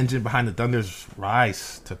main engine behind the Thunder's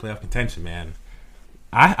rise to playoff contention, man.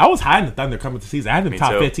 I was high in the Thunder coming to the season. I had them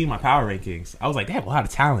top 15 in my power rankings. I was like, they have a lot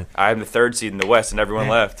of talent. I am the 3rd seed in the West, and everyone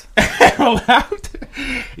left. Everyone left?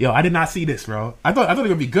 Yo, I did not see this, bro. I thought they were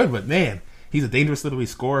going to be good, but man, he's a dangerous little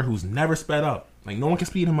scorer who's never sped up. No one can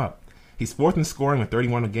speed him up. He's 4th in scoring with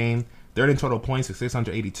 31 a game, 3rd in total points with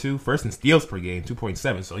 682, 1st in steals per game,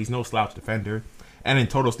 2.7, so he's no slouch defender. And in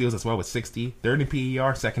total steals as well with 60, 3rd in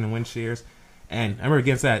PER, 2nd in win shares. And I remember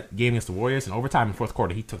against that game against the Warriors, in overtime in the 4th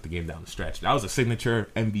quarter, he took the game down the stretch. That was a signature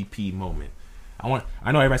MVP moment. I know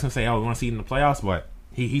everybody's going to say, we want to see it in the playoffs, but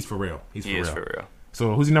he's for real. He is for real.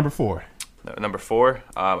 So who's your number 4? Number 4,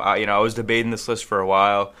 I was debating this list for a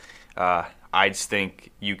while. I just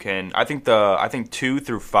think you can. I think 2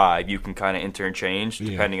 through 5 you can kind of interchange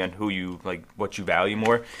depending on who you like, what you value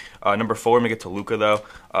more. Number 4, I'm gonna get to Luka though.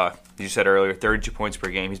 As you said earlier, 32 points per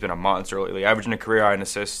game. He's been a monster lately, averaging a career high in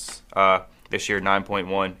assists this year, 9.1,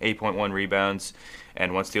 8.1 rebounds,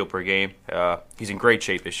 and 1 steal per game. He's in great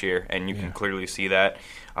shape this year, and you can clearly see that.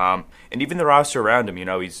 And even the roster around him,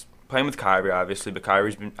 he's playing with Kyrie obviously, but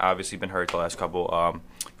Kyrie's been hurt the last couple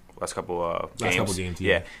games.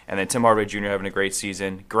 Yeah. And then Tim Hardaway Jr. having a great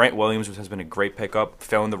season. Grant Williams has been a great pickup,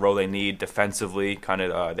 filling the role they need defensively, kind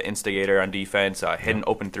of the instigator on defense, hitting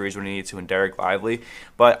open threes when he needs to, and Derek Lively.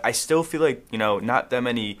 But I still feel like, not that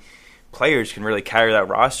many players can really carry that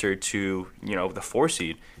roster to, the 4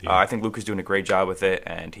 seed. Yeah. I think Luka's doing a great job with it,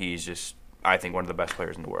 and he's just, I think, one of the best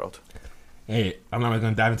players in the world. Hey, I'm not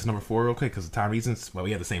going to dive into number 4 real quick because of time reasons. Well,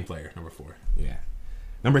 we have the same player, number 4. Yeah.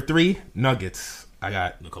 Number 3, Nuggets. I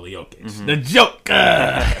got Nikola Jokic. The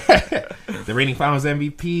Joker! The reigning finals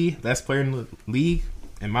MVP, best player in the league,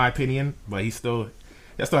 in my opinion. But he's still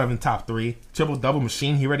having top 3. Triple-double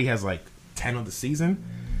machine. He already has 10 10 of the season.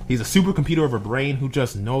 He's a supercomputer of a brain who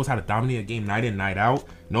just knows how to dominate a game night in, night out,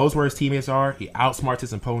 knows where his teammates are. He outsmarts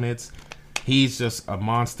his opponents. He's just a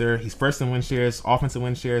monster. He's first in win shares, offensive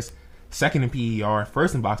win shares, second in PER,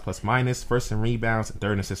 first in box plus minus, first in rebounds, and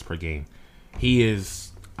third in assists per game. He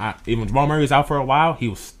is, even when Jamal Murray was out for a while, he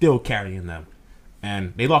was still carrying them.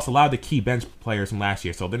 And they lost a lot of the key bench players from last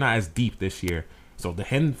year, so they're not as deep this year. So for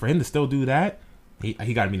him to still do that,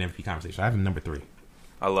 he got to be in the MVP conversation. I have him number 3.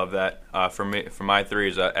 I love that. For my 3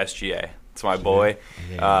 is SGA. It's my boy.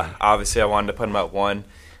 Obviously, I wanted to put him at 1.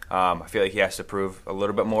 I feel like he has to prove a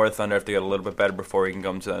little bit more. Thunder have to get a little bit better before he can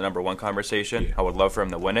come to the number 1 conversation. Yeah. I would love for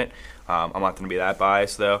him to win it. I'm not going to be that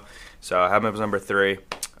biased, though. So I have him as number 3.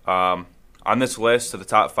 On this list, of the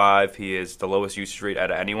top 5, he is the lowest usage rate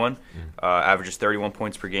out of anyone. Averages 31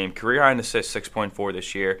 points per game. Career high in assists, 6.4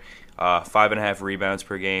 this year. 5.5 rebounds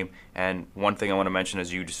per game. And one thing I want to mention,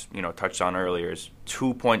 as you just touched on earlier, is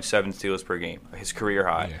 2.7 steals per game. His career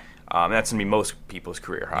high. Yeah. And that's going to be most people's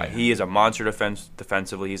career high. Yeah. He is a monster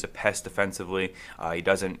defensively. He's a pest defensively. He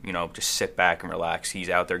doesn't just sit back and relax. He's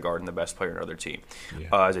out there guarding the best player on another team.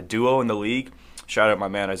 Yeah. As a duo in the league, shout out my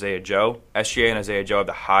man Isaiah Joe. SGA and Isaiah Joe have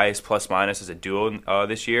the highest plus-minus as a duo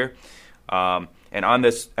this year. And on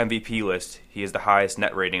this MVP list, he is the highest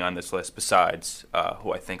net rating on this list besides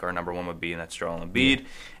who I think our number 1 would be, and that's Joel Embiid. Yeah.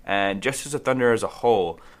 And just as a Thunder as a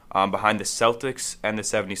whole, behind the Celtics and the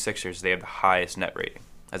 76ers, they have the highest net rating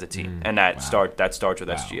as a team. And that starts with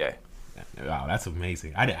SGA. Wow, that's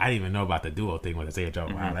amazing. I didn't even know about the duo thing with Isaiah Joe.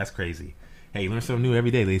 Wow, that's crazy. Hey, you learn something new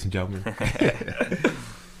every day, ladies and gentlemen.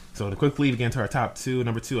 So to quickly get into our top 2,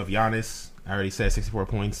 number 2 of Giannis. I already said 64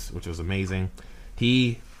 points, which was amazing.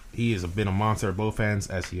 He has been a monster at both ends,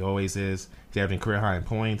 as he always is. He's averaging career high in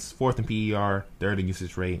points, 4th in PER, 3rd in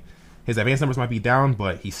usage rate. His advanced numbers might be down,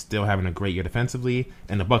 but he's still having a great year defensively.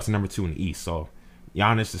 And the Bucks are number 2 in the East. So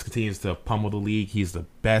Giannis just continues to pummel the league. He's the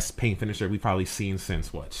best paint finisher we've probably seen since,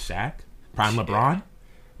 Shaq? Prime LeBron?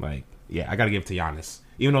 I got to give it to Giannis.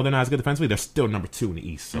 Even though they're not as good defensively, they're still number 2 in the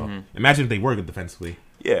East. So imagine if they were good defensively.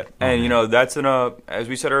 Yeah, and that's as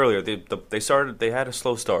we said earlier, they had a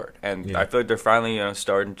slow start, and I feel like they're finally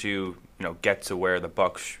starting to get to where the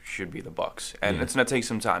Bucks should be the Bucks, and it's gonna take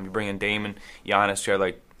some time. You bring in Dame and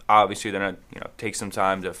Giannis, obviously they're gonna take some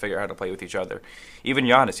time to figure out how to play with each other. Even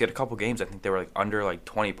Giannis, he had a couple games I think they were under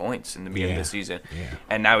 20 points in the beginning of the season,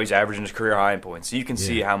 and now he's averaging his career high in points. So you can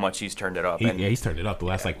see how much he's turned it up. He's turned it up the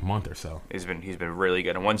last month or so. He's been really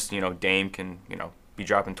good, and once Dame can be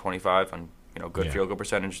dropping 25 on good field goal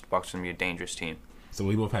percentage, the Bucks are going to be a dangerous team. So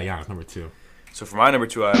we both had Giannis number 2. So for my number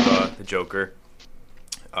 2, I have the Joker,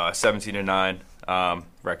 17-9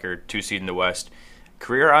 record, 2 seed in the West.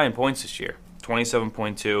 Career high in points this year,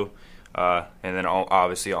 27.2, and then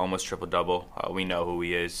obviously almost triple-double. We know who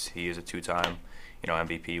he is. He is a 2-time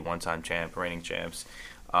MVP, 1-time champ, reigning champs.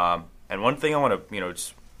 And one thing I want to,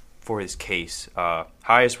 just for his case,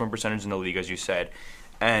 highest win percentage in the league, as you said.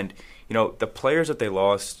 And the players that they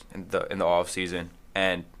lost in the offseason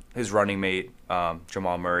and his running mate,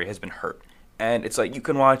 Jamal Murray, has been hurt. And it's you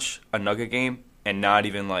can watch a Nugget game and not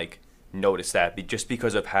even, notice that just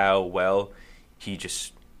because of how well he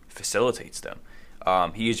just facilitates them.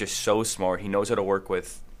 He is just so smart. He knows how to work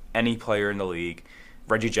with any player in the league.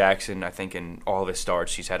 Reggie Jackson, I think in all of his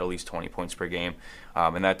starts, he's had at least 20 points per game.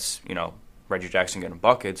 And that's, Reggie Jackson getting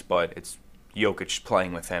buckets, but it's Jokic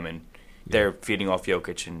playing with him, and they're feeding off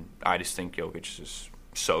Jokic, and I just think Jokic is just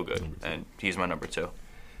so good, and he's my number 2.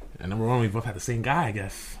 And number 1, we both had the same guy, I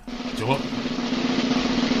guess. Joel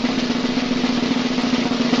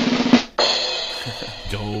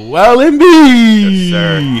Embiid! Yes,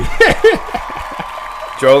 sir.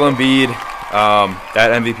 Joel Embiid,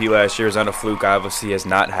 that MVP last year is not a fluke. Obviously, he has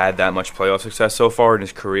not had that much playoff success so far in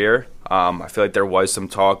his career. I feel like there was some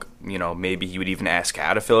talk, maybe he would even ask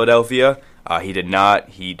out of Philadelphia. He did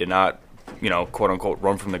not. Quote-unquote,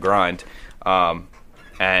 run from the grind.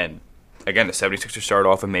 And, again, the 76ers started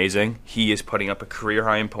off amazing. He is putting up a career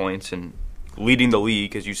high in points and leading the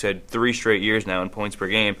league, as you said, 3 straight years now in points per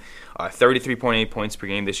game. 33.8 points per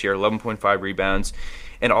game this year, 11.5 rebounds,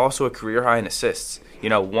 and also a career high in assists.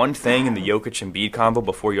 One thing in the Jokic and Embiid combo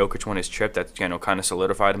before Jokic won his chip that kind of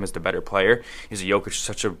solidified him as the better player is that Jokic is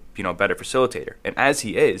such a better facilitator, and as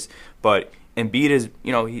he is, but Embiid is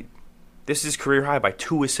this is his career high by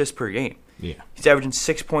 2 assists per game. Yeah, he's averaging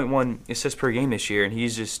 6.1 assists per game this year, and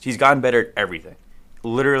he's gotten better at everything.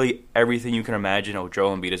 Literally everything you can imagine.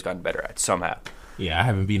 Joel Embiid has gotten better at somehow. Yeah, I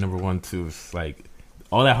have Embiid number 1 too. It's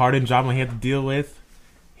all that Harden drama he had to deal with.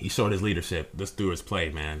 He showed his leadership just through his play,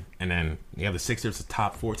 man. And then you have the Sixers, the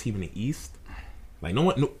top 4 team in the East. Like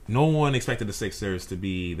no one expected the Sixers to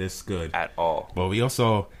be this good at all. But we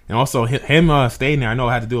also him staying there, I know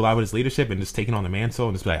had to do a lot with his leadership and just taking on the mantle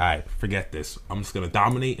and just be like, all right, forget this. I'm just gonna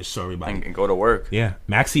dominate and show everybody and go to work. Yeah,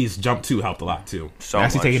 Maxi's jump too helped a lot too.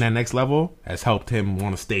 Maxi taking that next level has helped him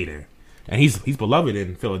want to stay there, and he's beloved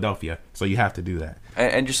in Philadelphia. So you have to do that.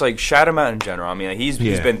 And just like shout him out in general. I mean, he's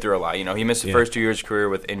been through a lot. You know, he missed the first 2 years of his career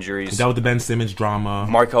with injuries. He dealt with the Ben Simmons drama.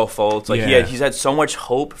 Markelle Fultz, he's had so much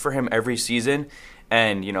hope for him every season.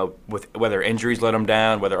 And, you know, with whether injuries let him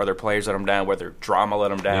down, whether other players let him down, whether drama let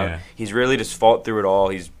him down, he's really just fought through it all.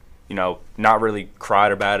 He's, you know, not really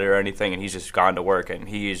cried about it or anything, and he's just gone to work. And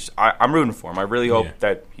I'm rooting for him. I really hope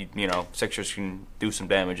that, Sixers can do some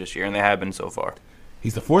damage this year, and they have been so far.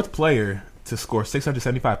 He's the fourth player to score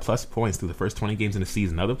 675-plus points through the first 20 games in the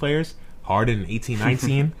season. Other players, Harden in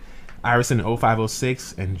 18-19, Iverson in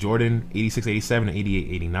 05-06, and Jordan 86-87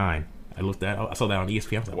 and 88-89. I saw that on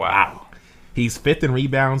ESPN. I was like, wow. He's fifth in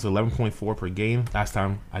rebounds, 11.4 per game. Last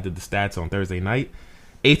time I did the stats on Thursday night.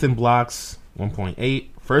 Eighth in blocks, 1.8.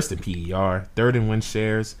 First in PER. Third in win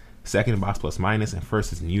shares. Second in box plus minus. And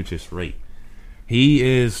first in usage rate. He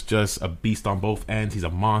is just a beast on both ends. He's a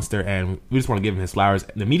monster, and we just want to give him his flowers.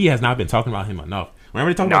 The media has not been talking about him enough.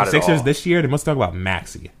 Whenever they talk about the Sixers this year, they must talk about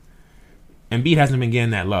Maxey. Embiid hasn't been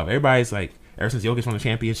getting that love. Everybody's like, ever since Jokic won the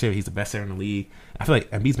championship, he's the best player in the league. I feel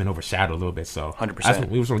like Embiid's been overshadowed a little bit, so 100%.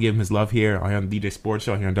 We just want to give him his love here on the DJ Sports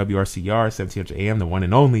Show here on WRCR 1700 AM, the one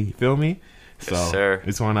and only. You feel me? So yes, sir.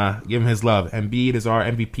 Just want to give him his love. Embiid is our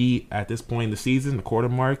MVP at this point in the season, the quarter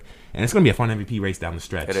mark, and it's going to be a fun MVP race down the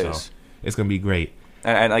stretch. It is. It's going to be great.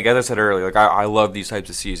 And like as I said earlier, like I love these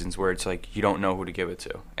types of seasons where it's like you don't know who to give it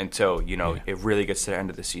to until it really gets to the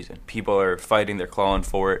end of the season. People are fighting, they're clawing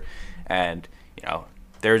for it, and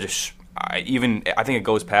they're just. I think it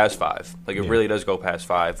goes past 5. Like it really does go past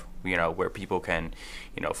 5. Where people can,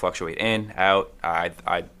 fluctuate in, out.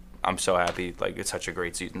 I'm so happy. Like it's such a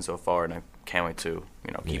great season so far, and I can't wait to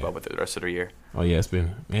keep up with it the rest of the year. Oh yeah, this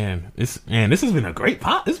has been a great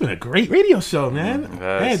This has been a great radio show, man.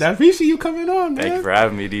 Hey, I appreciate you coming on, man. Thank you for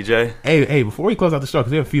having me, DJ. Hey, before we close out the show,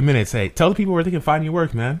 because we have a few minutes, hey, tell the people where they can find your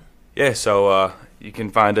work, man. Yeah, so you can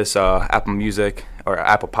find us Apple Music or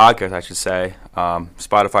Apple Podcasts, I should say.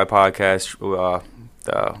 Spotify podcast.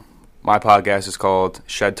 My podcast is called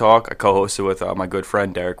Shed Talk. I co-host it with my good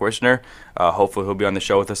friend Derek Wishner. Hopefully he'll be on the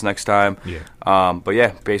show with us next time. Yeah. But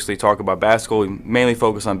yeah, basically talk about basketball. We mainly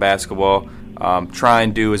focus on basketball. Try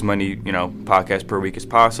and do as many podcasts per week as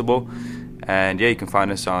possible. And yeah, you can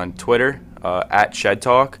find us on Twitter at Shed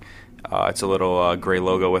Talk. It's a little gray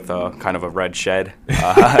logo with kind of a red shed.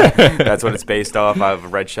 That's what it's based off. I have a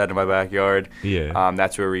red shed in my backyard. Yeah.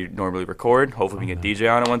 That's where we normally record. Hopefully we can get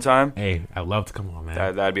DJ on it one time. Hey, I'd love to come on,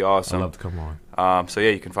 man. That'd be awesome. I'd love to come on. So yeah,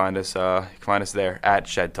 you can find us. There at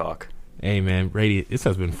Shed Talk. Hey, man, Brady, this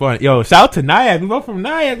has been fun. Yo, shout out to Nyack. We both from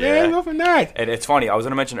Nyack, man. We both from Nyack. And it's funny. I was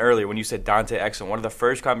going to mention earlier when you said Dante Exum, one of the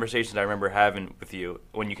first conversations I remember having with you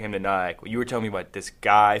when you came to Nyack, you were telling me about this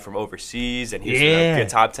guy from overseas, and he was going to be a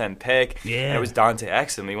top 10 pick. Yeah. And it was Dante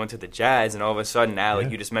Exum. He went to the Jazz, and all of a sudden now,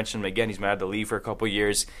 like you just mentioned him again, he's mad to leave for a couple of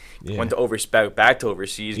years. Went to back to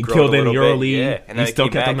overseas. He killed in EuroLeague. Yeah. And then he still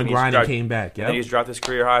kept on the grind and came back. And then he's dropped his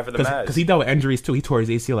career high for the Mavs. Because he dealt with injuries, too. He tore his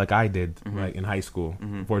ACL like I did in high school,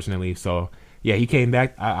 unfortunately. So... yeah, he came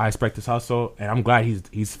back. I respect his hustle, and I'm glad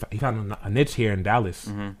he found a niche here in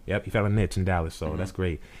Dallas. Yep, he found a niche in Dallas, so that's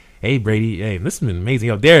great. Hey, Brady, hey, this has been amazing.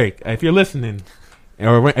 Yo, Derek, if you're listening,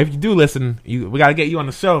 or if you do listen, we got to get you on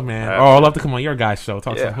the show, man. I'd love to come on your guys' show,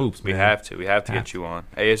 talk some hoops, man. We have to get you on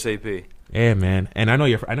ASAP. Yeah, man, and I know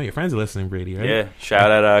your friends are listening, Brady. Right? Yeah, shout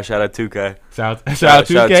out 2K. Shout out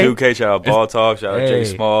 2K. Shout out Ball Talk. Shout out Jay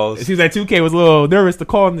Smalls. It seems like 2K was a little nervous to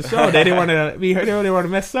call on the show. They didn't want to be heard. They didn't want to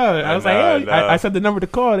mess up. I was I said the number to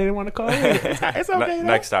call. They didn't want to call in. It's okay.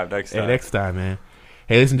 Next time. Yeah, next time, man.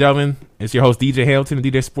 Hey, ladies and gentlemen, it's your host DJ Hamilton, the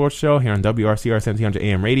DJ Sports Show here on WRCR 1700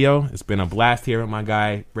 AM Radio. It's been a blast here with my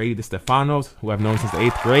guy Brady Distefano, who I've known since the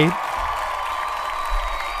 8th grade.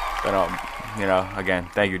 But again,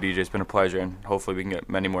 thank you, DJ. It's been a pleasure, and hopefully we can get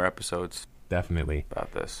many more episodes. Definitely.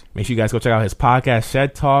 About this. Make sure you guys go check out his podcast,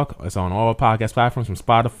 Shed Talk. It's on all podcast platforms from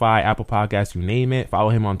Spotify, Apple Podcasts, you name it. Follow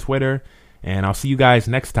him on Twitter, and I'll see you guys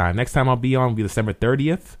next time. Next time I'll be on will be December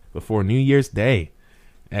 30th before New Year's Day.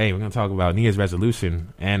 Hey, we're going to talk about New Year's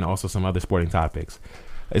resolution and also some other sporting topics.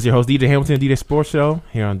 It's your host, DJ Hamilton, DJ Sports Show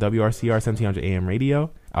here on WRCR 1700 AM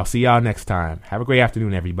Radio. I'll see y'all next time. Have a great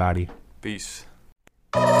afternoon, everybody. Peace.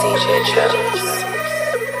 DJ Jones.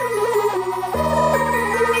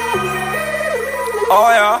 Oh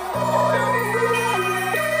yeah.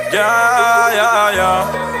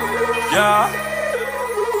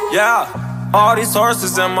 Yeah. All these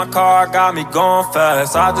horses in my car got me going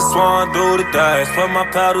fast. I just wanna do the dash, put my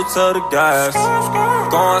pedal to the gas.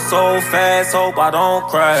 Going so fast, hope I don't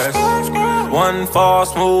crash. One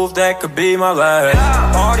false move, that could be my last.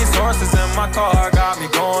 All these horses in my car got me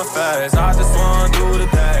going fast. I just wanna do the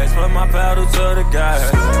dash, put my pedal to the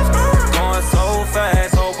gas. Going so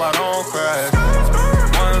fast, hope I don't crash.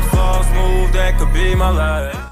 One false move, that could be my last.